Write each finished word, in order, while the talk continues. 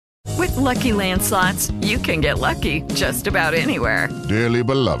With Lucky Land Slots, you can get lucky just about anywhere. Dearly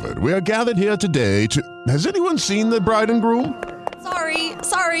beloved, we are gathered here today to... Has anyone seen the bride and groom?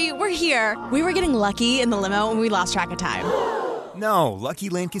 Sorry, we're here. We were getting lucky in the limo and we lost track of time. No, Lucky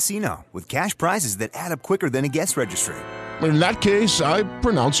Land Casino, with cash prizes that add up quicker than a guest registry. In that case, I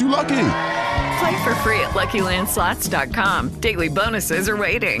pronounce you lucky. Play for free at LuckyLandSlots.com. Daily bonuses are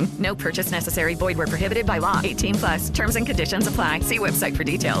waiting. No purchase necessary. Void where prohibited by law. 18+. Terms and conditions apply. See website for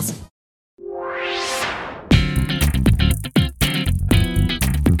details.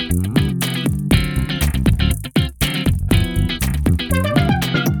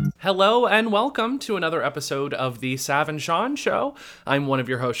 Hello and welcome to another episode of the Sav and Sean Show. I'm one of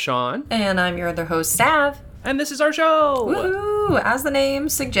your hosts, Sean. And I'm your other host, Sav. And this is our show! Woohoo! As the name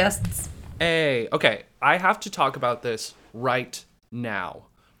suggests. Hey, okay, I have to talk about this right now.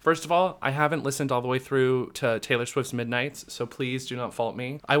 First of all, I haven't listened all the way through to Taylor Swift's Midnights, so please do not fault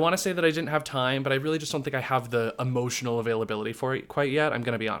me. I want to say that I didn't have time, but I really just don't think I have the emotional availability for it quite yet. I'm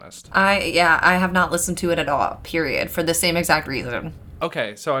going to be honest. I have not listened to it at all, period, for the same exact reason.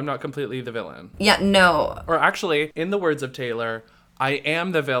 Okay, so I'm not completely the villain. Yeah, no. Or actually, in the words of Taylor, I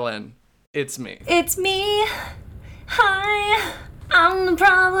am the villain. It's me. It's me. Hi. I'm the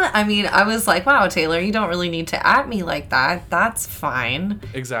problem. I mean, I was like, wow, Taylor, you don't really need to at me like that. That's fine.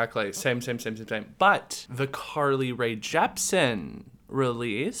 Exactly. Same. But the Carly Rae Jepsen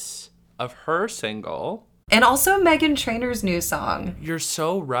release of her single... And also Meghan Trainor's new song. You're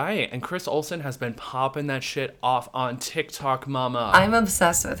so right. And Chris Olsen has been popping that shit off on TikTok, mama. I'm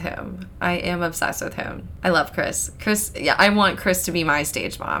obsessed with him. I am obsessed with him. I love Chris. I want Chris to be my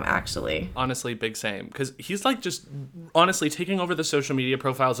stage mom, actually. Honestly, big same. Because he's like just honestly taking over the social media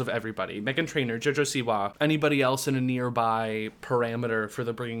profiles of everybody. Meghan Trainor, Jojo Siwa, anybody else in a nearby parameter for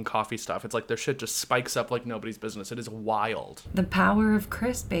the bringing coffee stuff. It's like their shit just spikes up like nobody's business. It is wild. The power of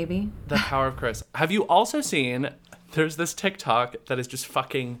Chris, baby. The power of Chris. Have you also seen, there's this TikTok that is just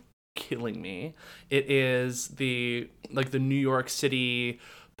fucking killing me. It is the New York City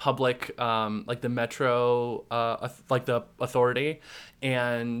public, the metro, the authority.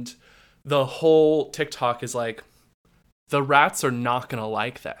 And the whole TikTok is like, the rats are not going to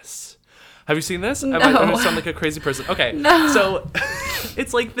like this. Have you seen this? No. I'm going to sound like a crazy person. Okay. No. So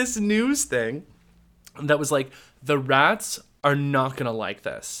it's like this news thing that was like, the rats are not going to like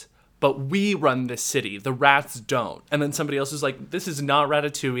this. But we run this city. The rats don't. And then somebody else is like, this is not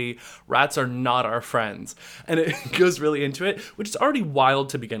Ratatouille. Rats are not our friends. And it goes really into it, which is already wild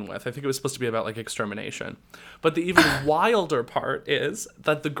to begin with. I think it was supposed to be about like extermination. But the even wilder part is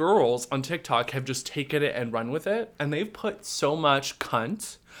that the girls on TikTok have just taken it and run with it. And they've put so much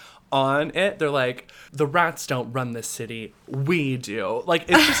cunt on it. They're like, the rats don't run this city, we do. Like,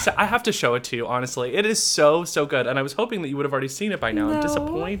 it's just, I have to show it to you, honestly. It is so good, and I was hoping that you would have already seen it by now. I'm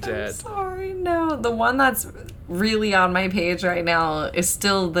disappointed. I'm sorry, no. The one that's really on my page right now is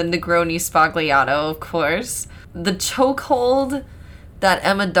still the Negroni Spagliato, of course. The chokehold that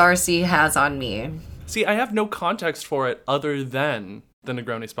Emma Darcy has on me. See, I have no context for it other than the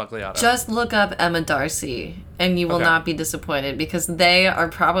Negroni Spagliato. Just look up Emma Darcy, and you will not be disappointed, because they are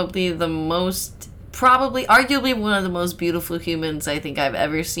probably arguably one of the most beautiful humans I think I've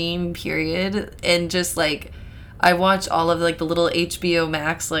ever seen, period. And just like, I watch all of like the little HBO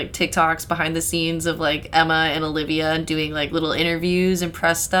Max like TikToks behind the scenes of like Emma and Olivia doing like little interviews and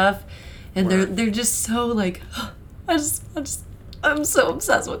press stuff, and they're just so like, I'm so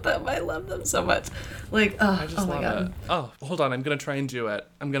obsessed with them. I love them so much. Like, I just oh my love God. it. Oh, hold on. I'm going to try and do it.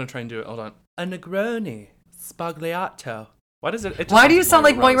 Hold on. A Negroni Spagliato. What is it? Why do you sound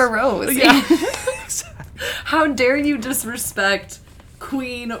like Moira Rose? Yeah. How dare you disrespect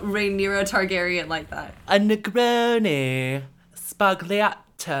Queen Rhaenyra Targaryen like that? A Negroni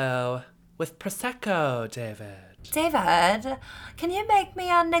Spagliato with Prosecco, David. David, can you make me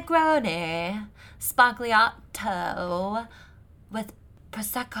a Negroni Spagliato with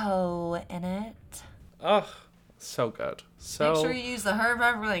Prosecco in it? Oh, so good. So Make sure you use the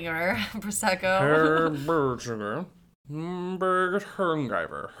Herberlinger Prosecco.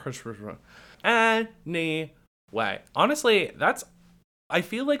 Anyway, honestly, I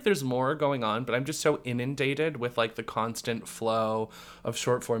feel like there's more going on, but I'm just so inundated with like the constant flow of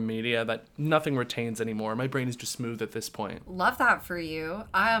short form media that nothing retains anymore. My brain is just smooth at this point. Love that for you.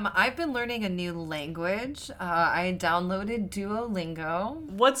 I've been learning a new language. I downloaded Duolingo.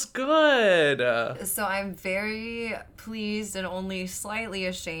 What's good? So I'm very pleased and only slightly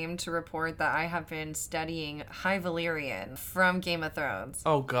ashamed to report that I have been studying High Valyrian from Game of Thrones.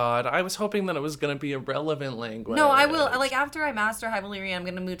 Oh God, I was hoping that it was going to be a relevant language. No, I will. Like, after I master High Valyrian, vocabulary. I'm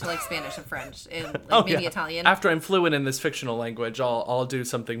gonna move to like Spanish and French and like, maybe Italian. After I'm fluent in this fictional language, I'll do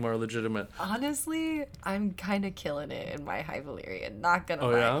something more legitimate. Honestly, I'm kind of killing it in my High Valyrian. Not gonna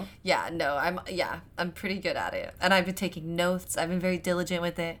lie. Yeah? Yeah. No. I'm pretty good at it, and I've been taking notes. I've been very diligent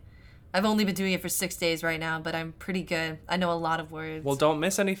with it. I've only been doing it for 6 days right now, but I'm pretty good. I know a lot of words. Well, don't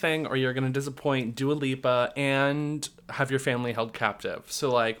miss anything or you're going to disappoint Dua Lipa and have your family held captive.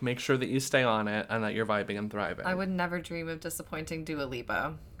 So, like, make sure that you stay on it and that you're vibing and thriving. I would never dream of disappointing Dua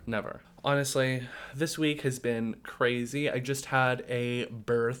Lipa. Never. Honestly, this week has been crazy. I just had a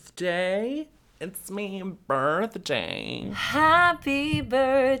birthday. It's me birthday. Happy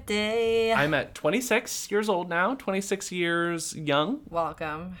birthday. I'm at 26 years old now, 26 years young.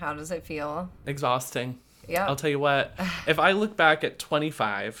 Welcome. How does it feel? Exhausting. Yeah. I'll tell you what, if I look back at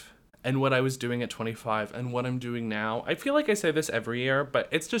 25 and what I was doing at 25 and what I'm doing now, I feel like I say this every year, but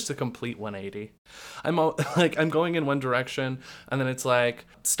it's just a complete 180. I'm going in one direction and then it's like,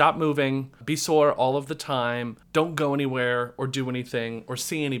 stop moving, be sore all of the time, don't go anywhere or do anything or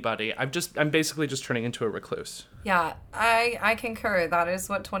see anybody. I'm basically just turning into a recluse. Yeah, I concur. That is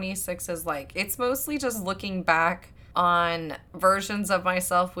what 26 is like. It's mostly just looking back on versions of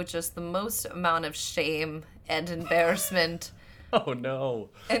myself with just the most amount of shame and embarrassment. Oh no.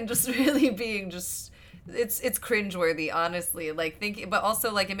 And just really being just it's cringeworthy, honestly. Like thinking, but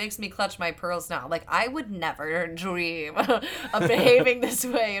also like it makes me clutch my pearls now. Like I would never dream of behaving this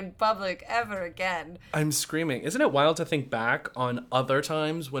way in public ever again. I'm screaming. Isn't it wild to think back on other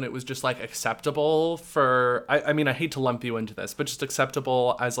times when it was just like acceptable for I mean I hate to lump you into this, but just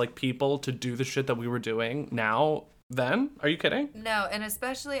acceptable as like people to do the shit that we were doing now? Then? Are you kidding? No, and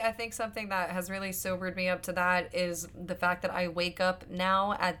especially I think something that has really sobered me up to that is the fact that I wake up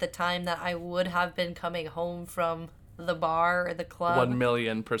now at the time that I would have been coming home from the bar or the club.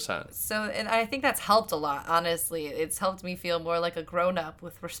 1,000,000%. So, and I think that's helped a lot, honestly. It's helped me feel more like a grown-up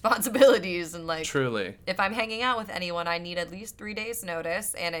with responsibilities and like... Truly. If I'm hanging out with anyone, I need at least 3 days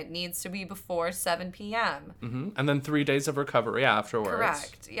notice and it needs to be before 7 p.m. Mm-hmm. And then 3 days of recovery afterwards.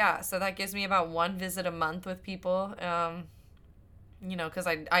 Correct. Yeah, so that gives me about 1 visit a month with people. You know, because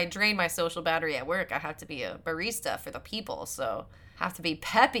I drain my social battery at work. I have to be a barista for the people, so... have to be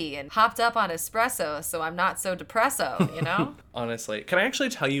peppy and hopped up on espresso so I'm not so depresso, you know? Honestly. Can I actually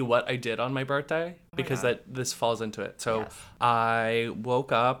tell you what I did on my birthday? Because this falls into it. So yes. I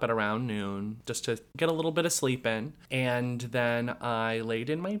woke up at around noon just to get a little bit of sleep in. And then I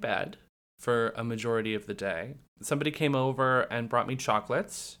laid in my bed for a majority of the day. Somebody came over and brought me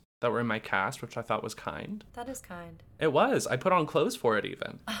chocolates that were in my cast, which I thought was kind. That is kind. It was. I put on clothes for it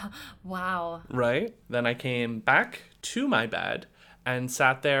even. Wow. Right? Then I came back to my bed and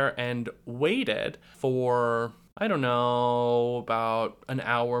sat there and waited for, I don't know, about an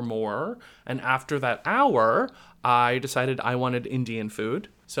hour more. And after that hour, I decided I wanted Indian food.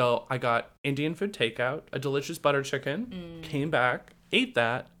 So I got Indian food takeout, a delicious butter chicken, came back, ate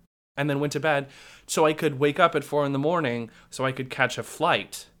that, and then went to bed so I could wake up at 4 a.m. so I could catch a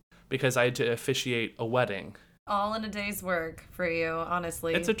flight because I had to officiate a wedding. All in a day's work for you,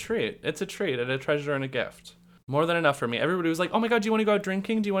 honestly. It's a treat. It's a treat and a treasure and a gift. More than enough for me. Everybody was like, oh my God, do you want to go out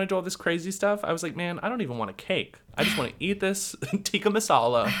drinking? Do you want to do all this crazy stuff? I was like, man, I don't even want a cake. I just want to eat this tikka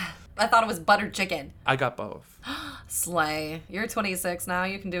masala. I thought it was buttered chicken. I got both. Slay. You're 26 now.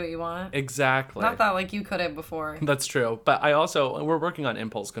 You can do what you want. Exactly. Not that like you couldn't before. That's true. But we're working on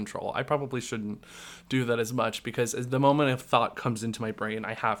impulse control. I probably shouldn't do that as much because the moment a thought comes into my brain,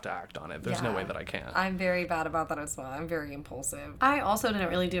 I have to act on it. There's no way that I can't. I'm very bad about that as well. I'm very impulsive. I also didn't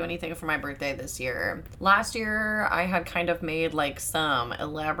really do anything for my birthday this year. Last year, I had kind of made like some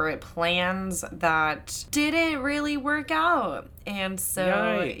elaborate plans that didn't really work out. And so,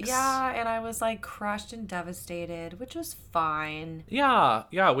 Yikes. yeah, and I was like crushed and devastated, which was fine. Yeah,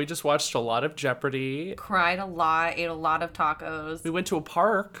 we just watched a lot of Jeopardy. Cried a lot, ate a lot of tacos. We went to a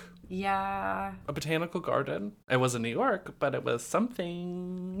park. Yeah. A botanical garden. It was in New York, but it was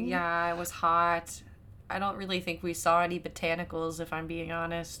something. Yeah, it was hot. I don't really think we saw any botanicals, if I'm being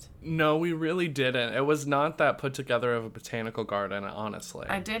honest. No, we really didn't. It was not that put together of a botanical garden, honestly.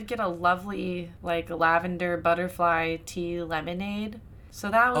 I did get a lovely, like, lavender butterfly tea lemonade. So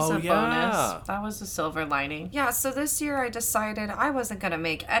that was a bonus. That was a silver lining. Yeah, so this year I decided I wasn't going to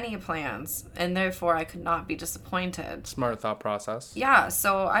make any plans, and therefore I could not be disappointed. Smart thought process. Yeah,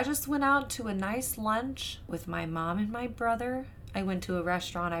 so I just went out to a nice lunch with my mom and my brother. I went to a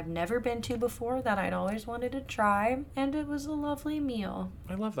restaurant I've never been to before that I'd always wanted to try, and it was a lovely meal.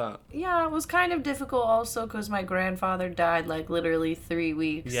 I love that. Yeah, it was kind of difficult also because my grandfather died like literally 3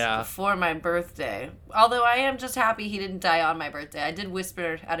 weeks before my birthday. Although I am just happy he didn't die on my birthday. I did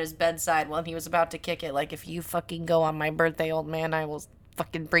whisper at his bedside when he was about to kick it, like, if you fucking go on my birthday, old man, I will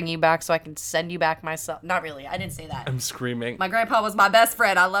fucking bring you back so I can send you back myself. Not really. I didn't say that. I'm screaming. My grandpa was my best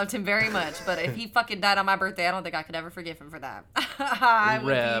friend. I loved him very much. But if he fucking died on my birthday, I don't think I could ever forgive him for that. I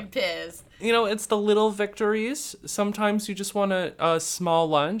would be pissed. You know, it's the little victories. Sometimes you just want a small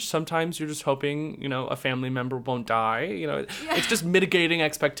lunch. Sometimes you're just hoping, you know, a family member won't die. You know, it's just mitigating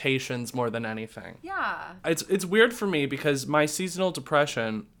expectations more than anything. Yeah. It's weird for me because my seasonal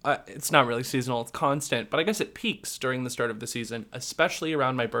depression, it's not really seasonal, it's constant, but I guess it peaks during the start of the season, especially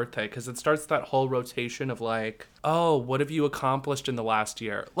around my birthday, because it starts that whole rotation of like, oh, what have you accomplished in the last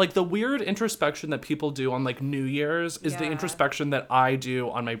year? Like the weird introspection that people do on like New Year's is the introspection that I do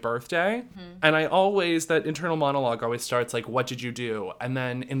on my birthday. Mm-hmm. And that internal monologue always starts like, what did you do? And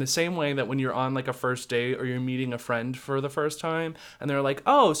then in the same way that when you're on like a first date or you're meeting a friend for the first time and they're like,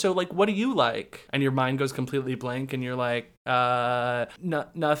 oh, so like, what do you like? And your mind goes completely blank and you're like,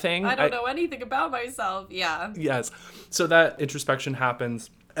 nothing. I don't know anything about myself. Yeah. Yes. So that introspection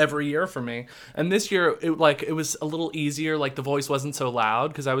happens every year for me. And this year, it was a little easier. Like the voice wasn't so loud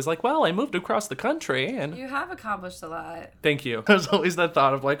because I was like, well, I moved across the country and you have accomplished a lot. Thank you. There's always that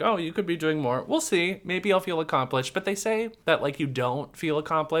thought of like, oh, you could be doing more. We'll see. Maybe I'll feel accomplished. But they say that like you don't feel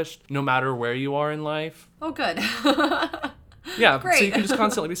accomplished no matter where you are in life. Oh, good. Yeah. Great. So you can just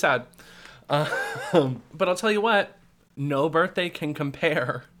constantly be sad. But I'll tell you what, no birthday can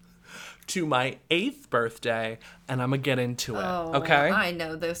compare to my 8th birthday, and I'm gonna get into it. Okay? I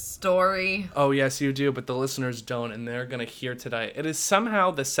know this story. Oh, yes, you do, but the listeners don't, and they're gonna hear today. It is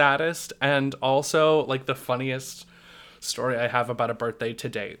somehow the saddest and also like the funniest story I have about a birthday to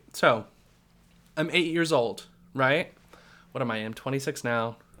date. So, I'm 8 years old, right? What am I? I'm 26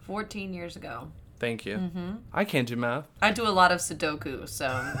 now. 14 years ago. Thank you. Mm-hmm. I can't do math. I do a lot of Sudoku, so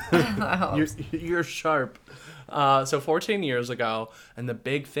You're sharp. So 14 years ago, and the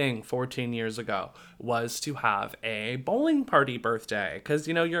big thing 14 years ago was to have a bowling party birthday, because,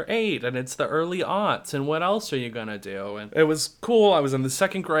 you know, you're 8, and it's the early aughts, and what else are you gonna do? And it was cool. I was in the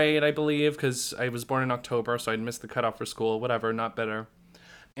 2nd grade, I believe, because I was born in October, so I'd missed the cutoff for school, whatever, not bitter.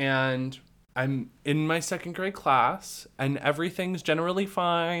 And I'm in my 2nd grade class, and everything's generally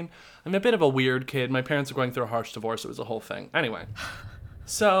fine. I'm a bit of a weird kid. My parents are going through a harsh divorce. It was a whole thing. Anyway.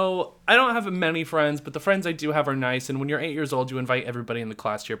 So, I don't have many friends, but the friends I do have are nice, and when you're 8 years old, you invite everybody in the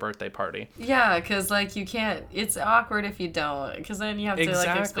class to your birthday party. Yeah, because, like, you can't, it's awkward if you don't, because then you have to,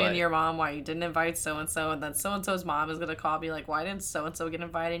 like, explain to your mom why you didn't invite so-and-so, and then so-and-so's mom is going to call, be like, why didn't so-and-so get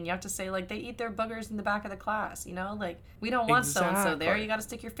invited? And you have to say, like, they eat their boogers in the back of the class, you know? Like, we don't want so-and-so there, you got to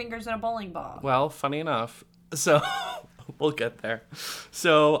stick your fingers in a bowling ball. Well, funny enough, so... We'll get there.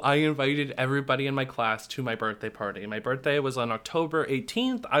 So I invited everybody in my class to my birthday party. My birthday was on October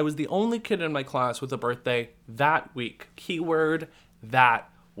 18th. I was the only kid in my class with a birthday that week. Keyword, that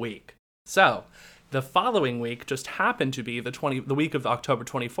week. So the following week just happened to be the week of October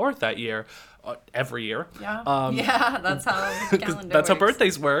 24th that year. Every year. Yeah. Yeah, that's how the calendar That's works. how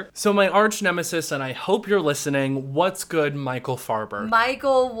birthdays work. So my arch nemesis, and I hope you're listening, what's good, Michael Farber?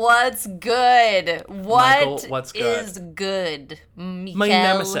 Michael, what's good? What's good? Is good? Michael. My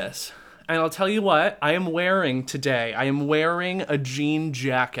nemesis. And I'll tell you what, I am wearing a jean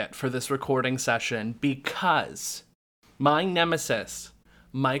jacket for this recording session because my nemesis,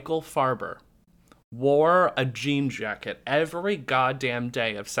 Michael Farber, wore a jean jacket every goddamn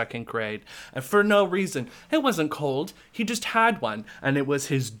day of 2nd grade, and for no reason. It wasn't cold, he just had one, and it was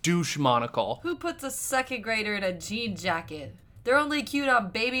his douche monocle. Who puts a 2nd grader in a jean jacket? They're only cute on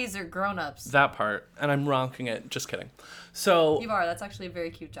babies or grown-ups. That part, and I'm ronking it, just kidding. So You are, that's actually a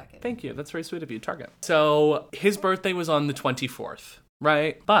very cute jacket. Thank you, that's very sweet of you, Target. So his birthday was on the 24th,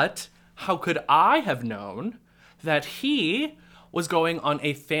 right? But how could I have known that he was going on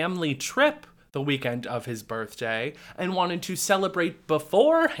a family trip the weekend of his birthday and wanted to celebrate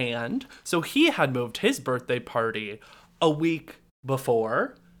beforehand, so he had moved his birthday party a week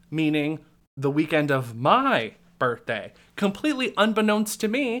before, meaning the weekend of my birthday, completely unbeknownst to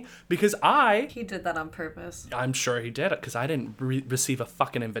me, because He did that on purpose. I'm sure he did it, because I didn't receive a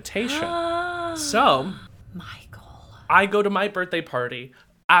fucking invitation. So, Michael. I go to my birthday party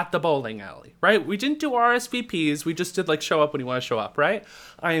at the bowling alley, right? We didn't do RSVPs, we just did like show up when you want to show up, right?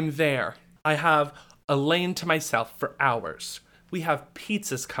 I am there. I have a lane to myself for hours. We have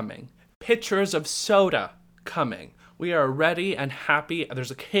pizzas coming, pitchers of soda coming. We are ready and happy. There's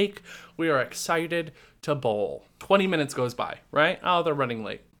a cake. We are excited to bowl. 20 minutes goes by, right? Oh, they're running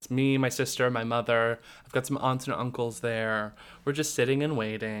late. It's me, my sister, my mother. I've got some aunts and uncles there. We're just sitting and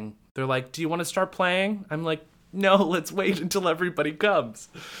waiting. They're like, do you want to start playing? I'm like, no, let's wait until everybody comes.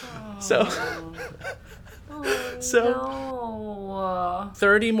 So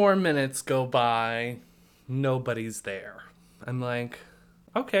 30 more minutes go by. Nobody's there. I'm like,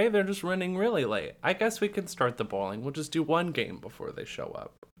 okay, they're just running really late. I guess we can start the bowling. We'll just do one game before they show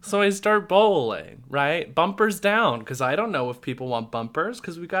up. So I start bowling, right? Bumpers down, because I don't know if people want bumpers,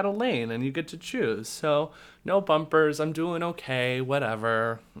 because we got a lane and you get to choose. So no bumpers. I'm doing okay,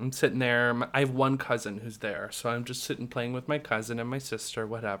 whatever. I'm sitting there. I have one cousin who's there. So I'm just sitting playing with my cousin and my sister,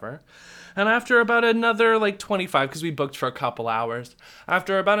 whatever. And after about another 25, because we booked for a couple hours,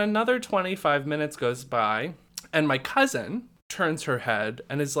 after about another 25 minutes goes by, and my cousin turns her head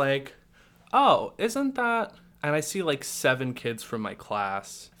and is like, oh, isn't that... And I see 7 kids from my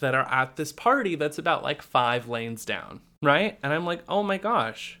class that are at this party that's about 5 lanes down, right? And I'm like, oh my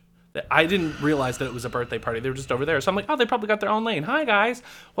gosh. I didn't realize that it was a birthday party. They were just over there. So I'm like, oh, they probably got their own lane. Hi, guys.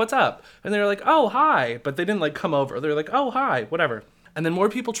 What's up? And they're like, oh, hi. But they didn't come over. They're like, oh, hi, whatever. And then more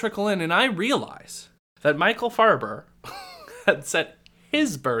people trickle in. And I realize that Michael Farber had set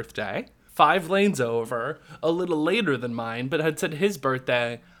his birthday 5 lanes over, a little later than mine, but had said his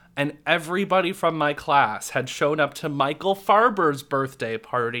birthday. And everybody from my class had shown up to Michael Farber's birthday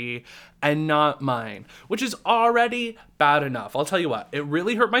party and not mine, which is already bad enough. I'll tell you what, it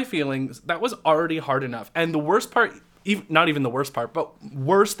really hurt my feelings. That was already hard enough. And the worst part, not even the worst part, but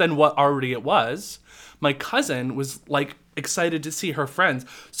worse than what already it was, my cousin was excited to see her friends.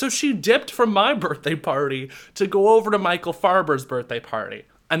 So she dipped from my birthday party to go over to Michael Farber's birthday party.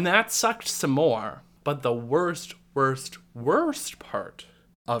 And that sucked some more. But the worst part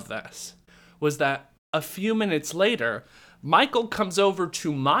of this was that a few minutes later, Michael comes over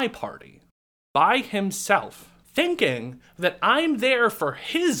to my party by himself, thinking that I'm there for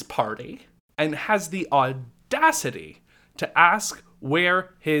his party, and has the audacity to ask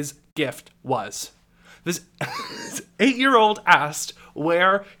where his gift was. This 8-year-old asked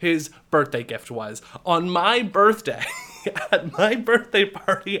where his birthday gift was on my birthday, at my birthday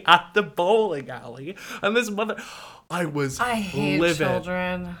party at the bowling alley. And this mother... I hate livid.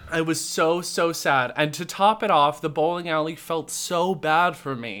 Children. I was so sad. And to top it off, the bowling alley felt so bad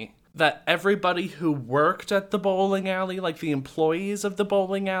for me that everybody who worked at the bowling alley, the employees of the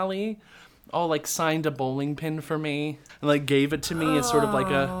bowling alley, all signed a bowling pin for me and gave it to me as sort of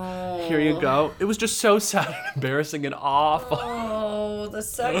a, here you go. It was just so sad and embarrassing and awful. Oh, the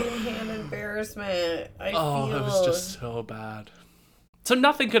secondhand embarrassment. I feel. It was just so bad. So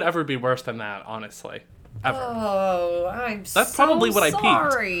nothing could ever be worse than that, honestly. Ever. Oh, That's probably what I peaked.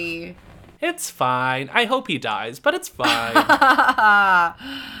 Sorry. It's fine. I hope he dies, but it's fine.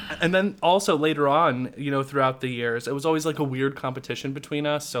 And then also later on, throughout the years, it was always a weird competition between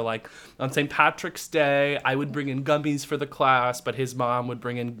us. So on St. Patrick's Day, I would bring in gummies for the class, but his mom would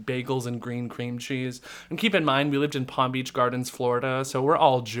bring in bagels and green cream cheese. And keep in mind, we lived in Palm Beach Gardens, Florida, so we're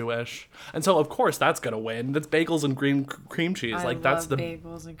all Jewish. And so of course that's gonna win. That's bagels and green cream cheese. That's the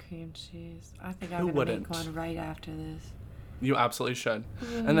bagels and cream cheese. I think I'm gonna make one right after this. You absolutely should.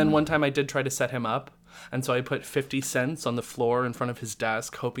 And then one time I did try to set him up. And so I put 50 cents on the floor in front of his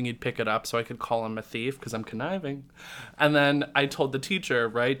desk, hoping he'd pick it up so I could call him a thief because I'm conniving. And then I told the teacher,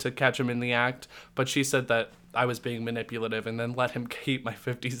 right, to catch him in the act. But she said that I was being manipulative and then let him keep my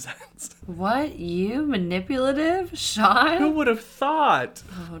 50 cents. What? You manipulative? Sean? Who would have thought?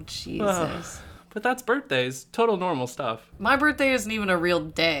 Oh, Jesus. But that's birthdays. Total normal stuff. My birthday isn't even a real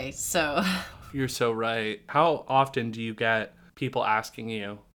day, so... You're so right. How often do you get people asking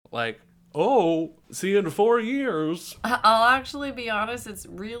you, oh, see you in 4 years? I'll actually be honest, it's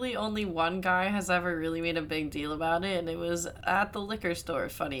really only one guy has ever really made a big deal about it, and it was at the liquor store,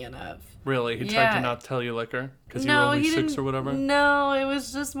 funny enough. Really? He tried to not tell you liquor? Because you were only 6 or whatever? No, it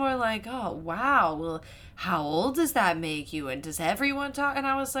was just more oh, wow, well, how old does that make you? And does everyone talk? And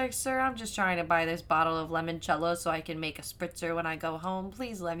I was like, sir, I'm just trying to buy this bottle of limoncello so I can make a spritzer when I go home.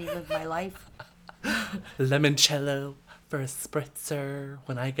 Please let me live my life. Limoncello for a spritzer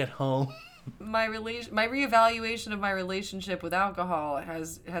when I get home. My reevaluation of my relationship with alcohol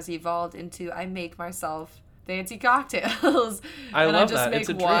has evolved into I make myself fancy cocktails. I love just that. make It's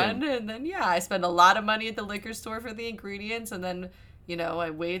a one, dream. and then I spend a lot of money at the liquor store for the ingredients, and then I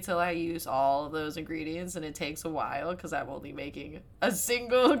wait till I use all of those ingredients, and it takes a while because I'm only making a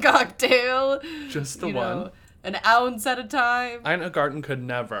single cocktail. Just the one. An ounce at a time. Ina Garten could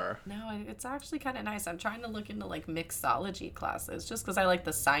never. No, it's actually kind of nice. I'm trying to look into mixology classes just because I like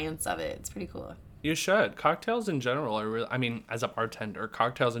the science of it. It's pretty cool. You should. Cocktails in general are really, I mean, as a bartender,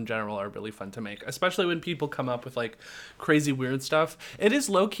 cocktails in general are really fun to make, especially when people come up with like crazy weird stuff. It is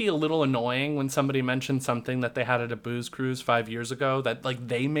low key a little annoying when somebody mentions something that they had at a booze cruise 5 years ago that like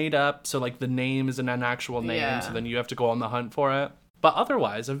they made up. So like the name isn't an actual name. Yeah. So then you have to go on the hunt for it. But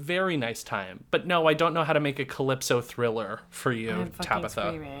otherwise, a very nice time. But no, I don't know how to make a calypso thriller for you, I'm fucking Tabitha.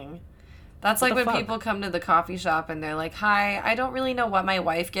 screaming. That's What like the when fuck? people come to the coffee shop and they're like, hi, I don't really know what my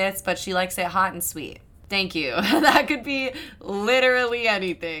wife gets, but she likes it hot and sweet. Thank you. That could be literally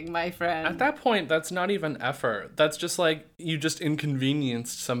anything, my friend. At that point, that's not even effort. That's just like you just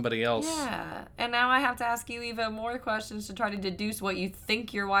inconvenienced somebody else. Yeah. And now I have to ask you even more questions to try to deduce what you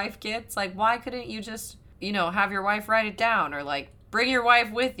think your wife gets. Like, why couldn't you just, have your wife write it down, or like bring your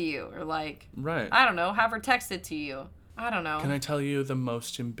wife with you, or like, Right. I don't know, have her text it to you. I don't know. Can I tell you the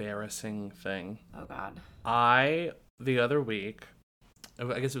most embarrassing thing? Oh, God. The other week,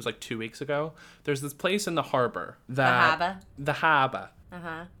 I guess it was like 2 weeks ago, there's this place in the harbor. The Haba.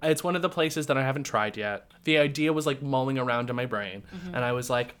 Uh-huh. It's one of the places that I haven't tried yet. The idea was like mulling around in my brain. And I was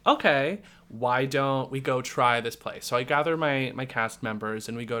like, okay, why don't we go try this place? So I gather my cast members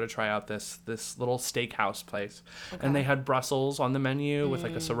and we go to try out this little steakhouse place. Okay. And they had Brussels on the menu with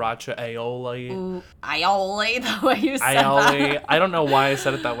like a sriracha aioli. Ooh, aioli, the way you said Aioli. that. I don't know why I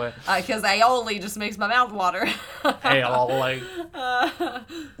said it that way. Because aioli just makes my mouth water. Aioli.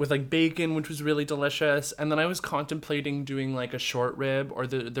 With like bacon, which was really delicious. And then I was contemplating doing like a short rib, or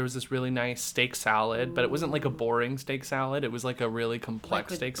there was this really nice steak salad, but it wasn't like a boring steak salad. It was like a really complex Like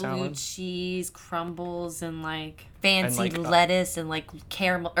with steak blue salad. cheese, crumbles, and like fancy And, like, lettuce, and like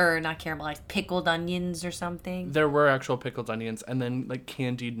caramel, or not caramelized, pickled onions or something. There were actual pickled onions, and then like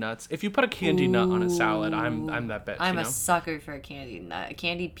candied nuts. If you put a candied nut on a salad, I'm that bitch. I'm you a know? sucker for a candied nut. A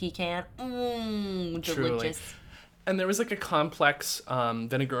candied pecan. Truly. Delicious. And there was like a complex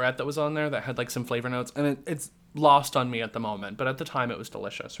vinaigrette that was on there that had like some flavor notes, and it's lost on me at the moment, but at the time it was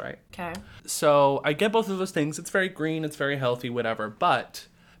delicious, right? Okay. So I get both of those things. It's very green, it's very healthy, whatever, but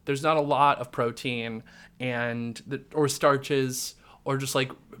there's not a lot of protein or starches or just like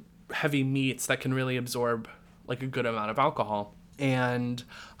heavy meats that can really absorb like a good amount of alcohol. And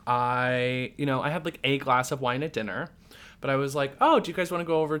I had like a glass of wine at dinner, but I was like, oh, do you guys want to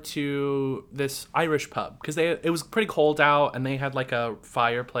go over to this Irish pub? Because it was pretty cold out and they had like a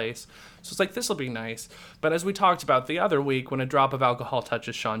fireplace. So it's like, this will be nice. But as we talked about the other week, when a drop of alcohol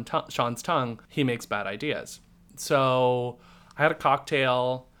touches Sean's tongue, he makes bad ideas. So I had a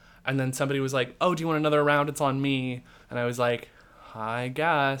cocktail, and then somebody was like, oh, do you want another round? It's on me. And I was like, I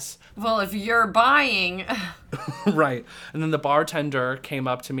guess. Well, if you're buying... Right. And then the bartender came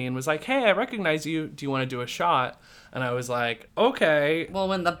up to me and was like, hey, I recognize you. Do you want to do a shot? And I was like, okay. Well,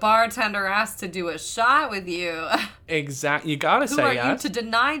 when the bartender asks to do a shot with you... You gotta Who say are yes. you to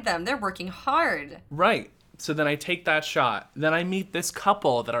deny them? They're working hard. Right. So then I take that shot. Then I meet this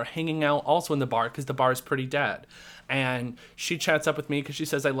couple that are hanging out also in the bar because the bar is pretty dead. And she chats up with me because she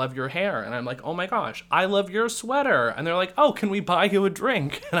says, I love your hair. And I'm like, oh my gosh, I love your sweater. And they're like, oh, can we buy you a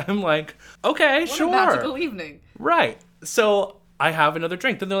drink? And I'm like, okay, What sure. a magical evening. Right. So I have another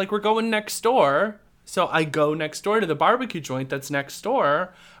drink. Then they're like, we're going next door. So I go next door to the barbecue joint that's next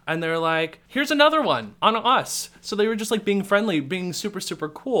door. And they're like, here's another one on us. So they were just like being friendly, being super, super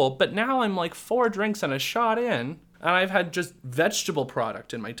cool. But now I'm like 4 drinks and a shot in. And I've had just vegetable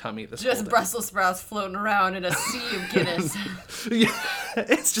product in my tummy this whole Just day. Brussels sprouts floating around in a sea of Guinness. Yeah,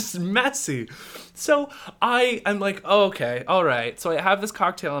 it's just messy. So I'm like, oh, okay, all right. So I have this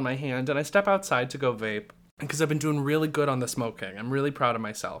cocktail in my hand and I step outside to go vape because I've been doing really good on the smoking. I'm really proud of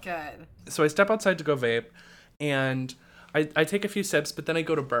myself. Good. So I step outside to go vape and I take a few sips, but then I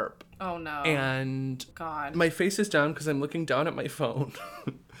go to burp. Oh, no. And God. my face is down because I'm looking down at my phone.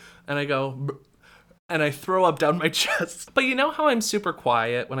 And I go... "Brr," and I throw up down my chest. But you know how I'm super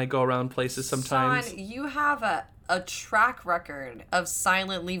quiet when I go around places sometimes? Sean, you have a track record of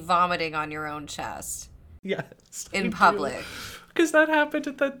silently vomiting on your own chest. Yes. In public. Because that happened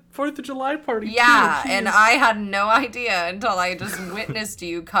at that 4th of July party. Yeah, too. and Jeez. I had no idea until I just witnessed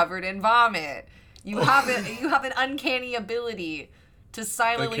you covered in vomit. You have an uncanny ability to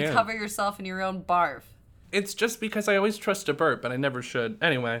silently I can. cover yourself in your own barf. It's just because I always trust to burp, but I never should.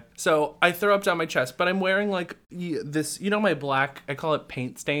 Anyway, so I throw up down my chest, but I'm wearing like this, my black, I call it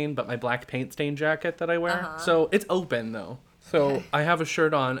paint stain, but my black paint stain jacket that I wear. So it's open though. So I have a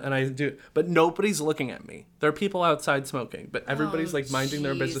shirt on and I do, but nobody's looking at me. There are people outside smoking, but everybody's like minding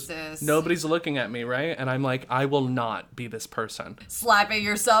their business. Nobody's looking at me, right? And I'm like, I will not be this person. Slapping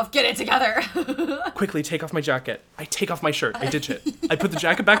yourself, get it together. Quickly take off my jacket. I take off my shirt. I ditch it. I put the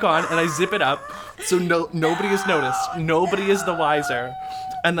jacket back on and I zip it up so nobody is noticed. Nobody is the wiser.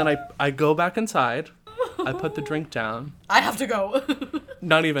 And then I go back inside. I put the drink down. I have to go.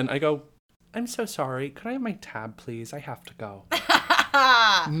 Not even. I go, I'm so sorry. Could I have my tab, please? I have to go.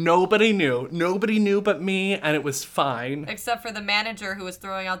 Nobody knew. Nobody knew but me, and it was fine. Except for the manager who was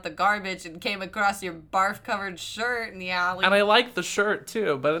throwing out the garbage and came across your barf-covered shirt in the alley. And I like the shirt,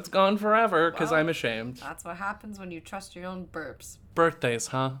 too, but it's gone forever because I'm ashamed. That's what happens when you trust your own burps. Birthdays,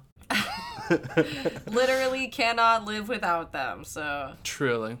 huh? Literally cannot live without them, so...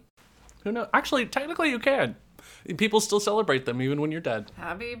 Truly. Who knows? Actually, technically you can. People still celebrate them even when you're dead.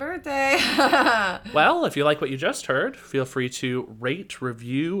 Happy birthday. Well, if you like what you just heard, feel free to rate,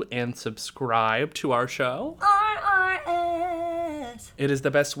 review, and subscribe to our show. RRS. It is the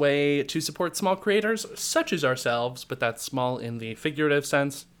best way to support small creators such as ourselves, but that's small in the figurative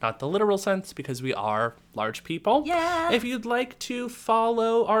sense, not the literal sense, because we are large people. Yeah. If you'd like to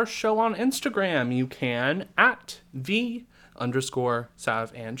follow our show on Instagram, you can at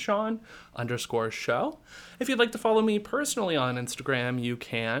 _Sav_and_Sean_show. If you'd like to follow me personally on Instagram, you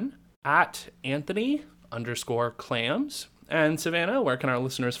can at Anthony_clams. And Savannah, where can our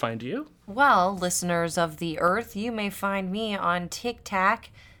listeners find you? Well, listeners of the earth, you may find me on TikTok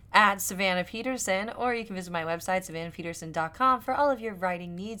at Savannah Peterson, or you can visit my website, savannahpeterson.com, for all of your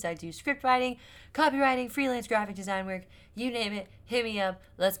writing needs. I do script writing, copywriting, freelance graphic design work, you name it, hit me up,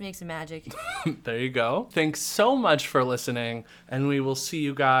 let's make some magic. There you go. Thanks so much for listening, and we will see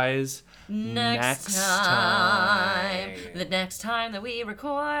you guys next time. The next time that we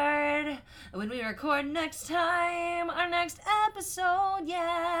record, when we record next time, our next episode,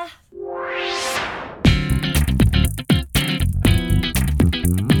 yeah.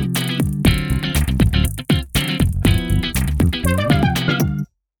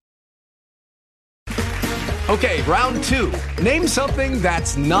 Okay, round two. Name something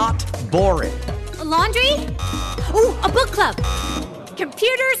that's not boring. A laundry? Ooh, a book club.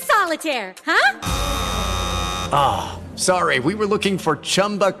 Computer solitaire, huh? Ah, sorry, we were looking for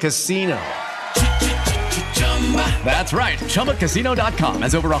Chumba Casino. That's right, ChumbaCasino.com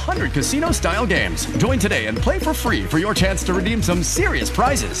has over 100 casino-style games. Join today and play for free for your chance to redeem some serious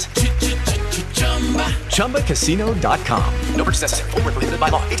prizes. ChumbaCasino.com. No purchase necessary. Void where prohibited by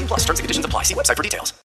law. 18+ terms and conditions apply. See website for details.